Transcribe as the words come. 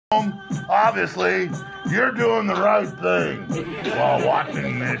Obviously, you're doing the right thing while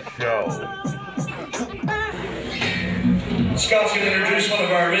watching this show. Scott's going to introduce one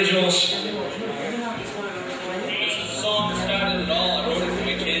of our originals. This is a song that started it all. I wrote it for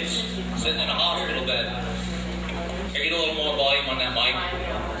my kids sitting in a hospital bed. Can I get a little more volume on that mic?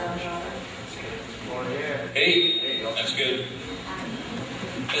 Hey, that's good.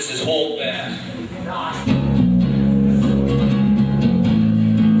 This is Hold Fast.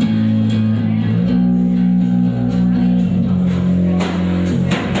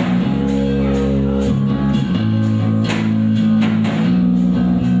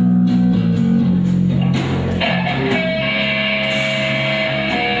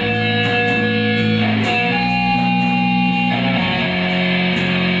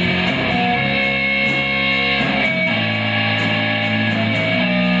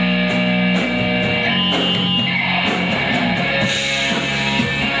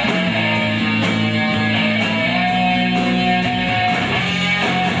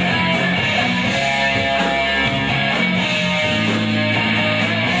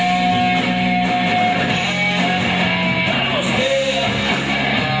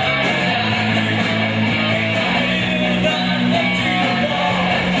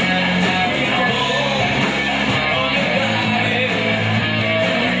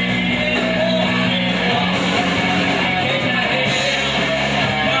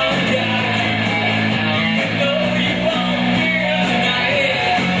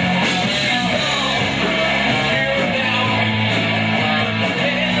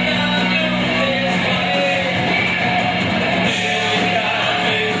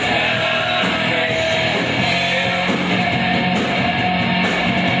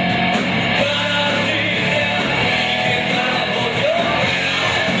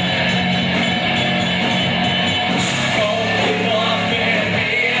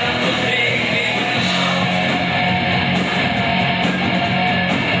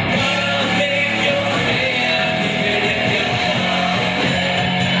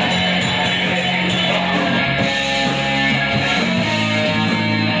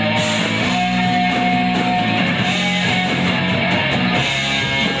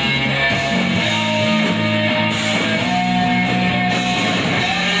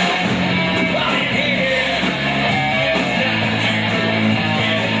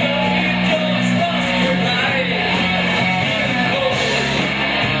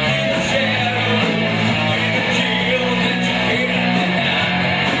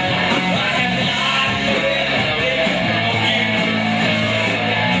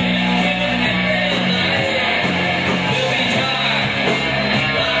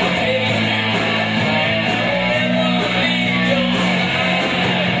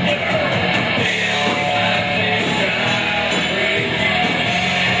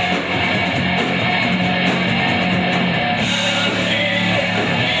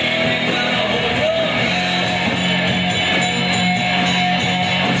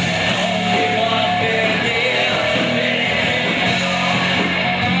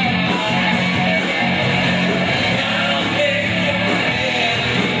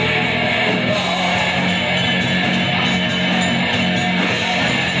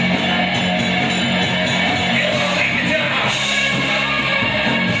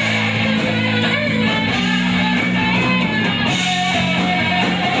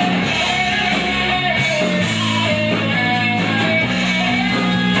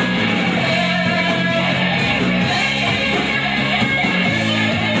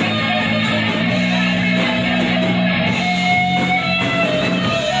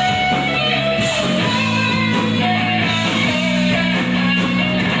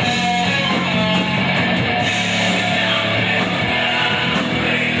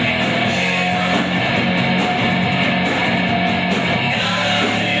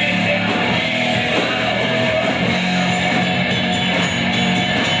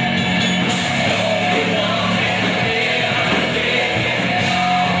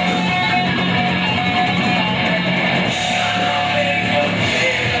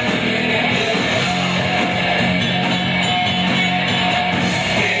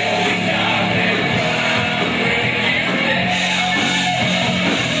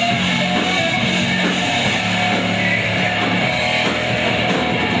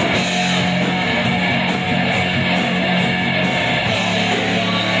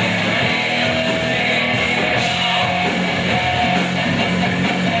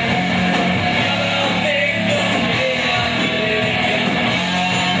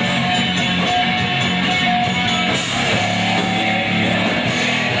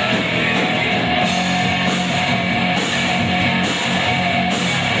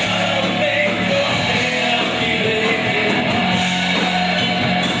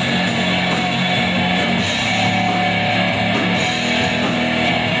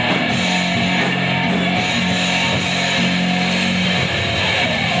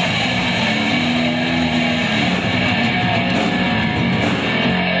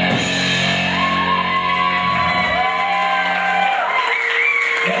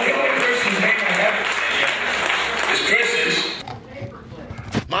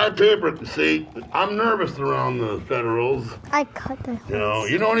 My paper, see, I'm nervous around the federals. I cut the.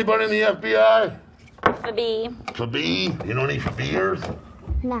 You know anybody in the FBI? Fabi. You know any Fabiers?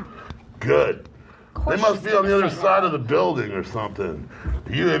 No. Good. They must be on the other side of the building or something.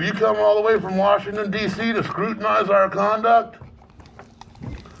 Have you come all the way from Washington, D.C. to scrutinize our conduct?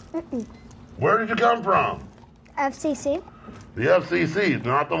 Where did you come from? FCC. The FCC,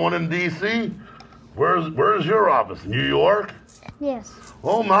 not the one in D.C.? Where's your office? New York? Yes.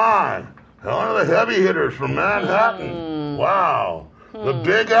 Oh my! One of the heavy hitters from Manhattan. Wow. The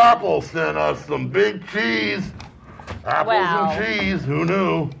Big Apple sent us some big cheese. Apples and cheese. Who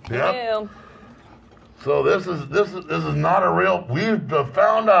knew? Yep. So this is not a real. We've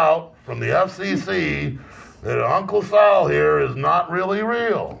found out from the FCC that Uncle Sal here is not really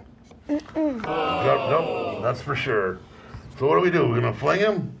real. No, that's for sure. So what do we do? We're gonna fling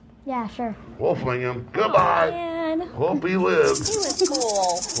him? Yeah, sure. We'll fling him. Goodbye. Hope he lives. He was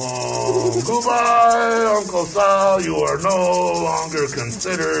cool. Oh, goodbye, Uncle Sal. You are no longer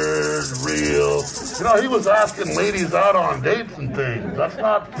considered real. He was asking ladies out on dates and things. That's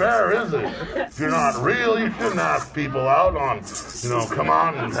not fair, is it? If you're not real, you shouldn't ask people out on, come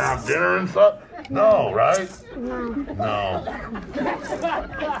on and have dinner and stuff. No, right? No.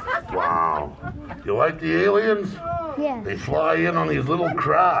 Wow. You like the aliens? Yeah. They fly in on these little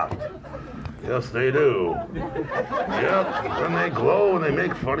craft. Yes, they do. Yep. Then they glow and they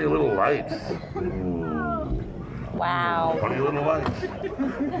make funny little lights. Ooh. Wow. Funny little lights.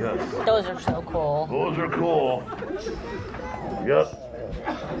 Yes. Those are so cool. Those are cool. Yep.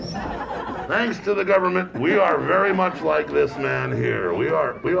 Thanks to the government, we are very much like this man here. We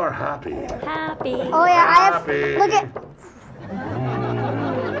are happy. Happy. Oh yeah, Happy. look at.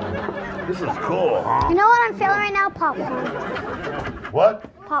 This is cool, huh? You know what I'm feeling right now? Popcorn. What?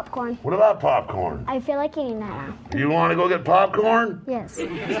 Popcorn. What about popcorn? I feel like eating that now. You want to go get popcorn? Yes.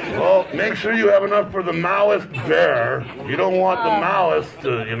 Well, make sure you have enough for the Maoist bear. You don't want the Maoist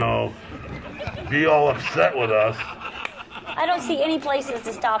to, be all upset with us. I don't see any places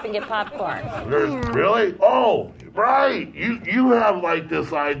to stop and get popcorn. Really? Oh, right. You have like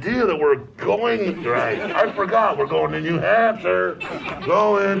this idea that we're going, right. I forgot. We're going to New Hampshire.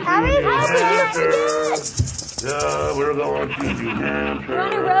 Going to New Hampshire. Yeah, we're going to New Hampshire. We're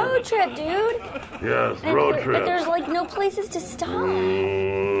on a road trip, dude. Yes, road trip. But there's no places to stop.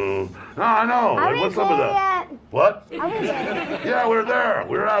 No, I know. What's up with that? What? Yeah, we're there.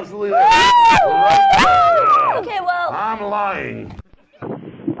 We're absolutely there. We're right there. Yeah. Okay, well. I'm lying. I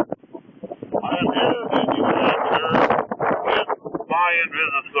am here in New Hampshire with my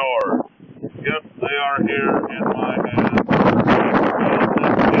Invisitors. Yes, they are here in my hands.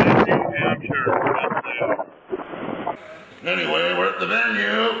 In New Hampshire. Yes, they are. Anyway, we're at the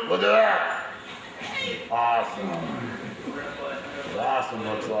venue. Look at that. Awesome. Awesome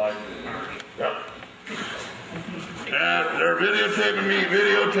looks like. Yep. And they're videotaping me.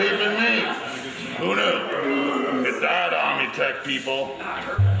 Who knew? Get that on me, tech people.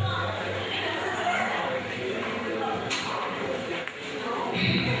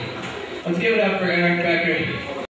 Let's give it up for Aaron Becker.